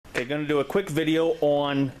Okay, going to do a quick video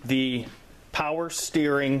on the power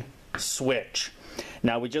steering switch.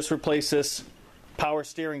 Now, we just replaced this power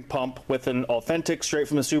steering pump with an authentic, straight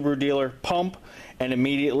from the Subaru dealer pump, and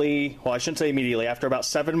immediately, well, I shouldn't say immediately, after about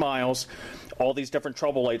 7 miles, all these different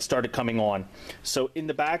trouble lights started coming on. So in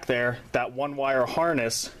the back there, that one wire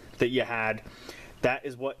harness that you had,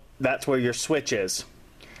 that's where your switch is.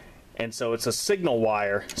 And so it's a signal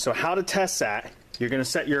wire. So how to test that, you're going to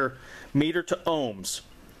set your meter to ohms.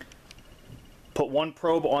 Put one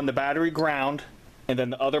probe on the battery ground, and then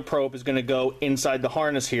the other probe is going to go inside the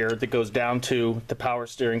harness here that goes down to the power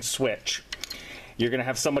steering switch. You're going to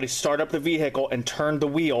have somebody start up the vehicle and turn the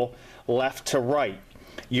wheel left to right.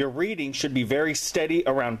 Your reading should be very steady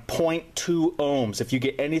around 0.2 ohms. If you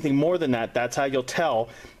get anything more than that, that's how you'll tell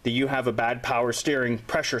that you have a bad power steering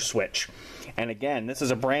pressure switch. And again, this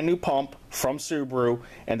is a brand new pump from Subaru,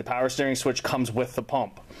 and the power steering switch comes with the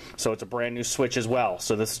pump. So it's a brand new switch as well.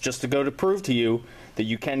 So this is just to go to prove to you that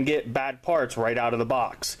you can get bad parts right out of the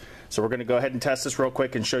box. So we're going to go ahead and test this real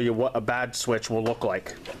quick and show you what a bad switch will look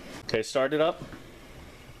like. Okay, start it up.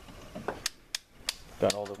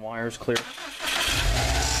 Got all the wires clear.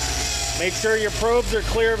 Make sure your probes are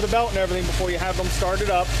clear of the belt and everything before you have them started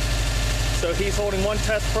up. So he's holding one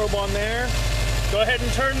test probe on there. Go ahead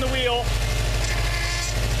and turn the wheel.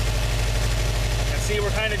 And see,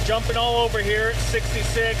 we're kind of jumping all over here at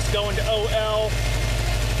 66, going to OL.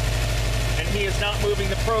 And he is not moving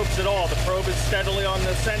the probes at all. The probe is steadily on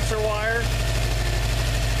the sensor wire.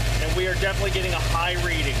 And we are definitely getting a high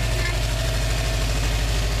reading.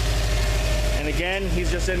 And again,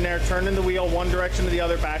 he's just in there turning the wheel one direction to the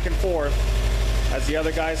other, back and forth, as the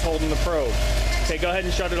other guy's holding the probe. Okay, go ahead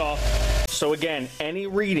and shut it off. So again, any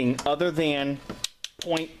reading other than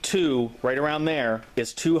 0.2, right around there,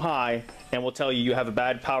 is too high and will tell you you have a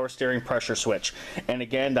bad power steering pressure switch. And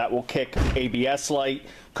again, that will kick ABS light,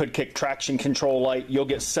 could kick traction control light. You'll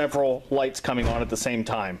get several lights coming on at the same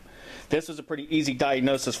time. This was a pretty easy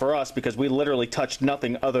diagnosis for us because we literally touched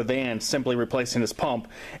nothing other than simply replacing this pump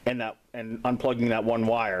and unplugging that one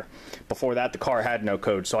wire. Before that, the car had no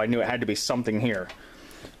code, so I knew it had to be something here.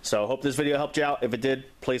 So I hope this video helped you out. If it did,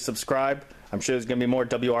 please subscribe. I'm sure there's going to be more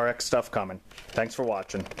WRX stuff coming. Thanks for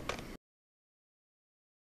watching.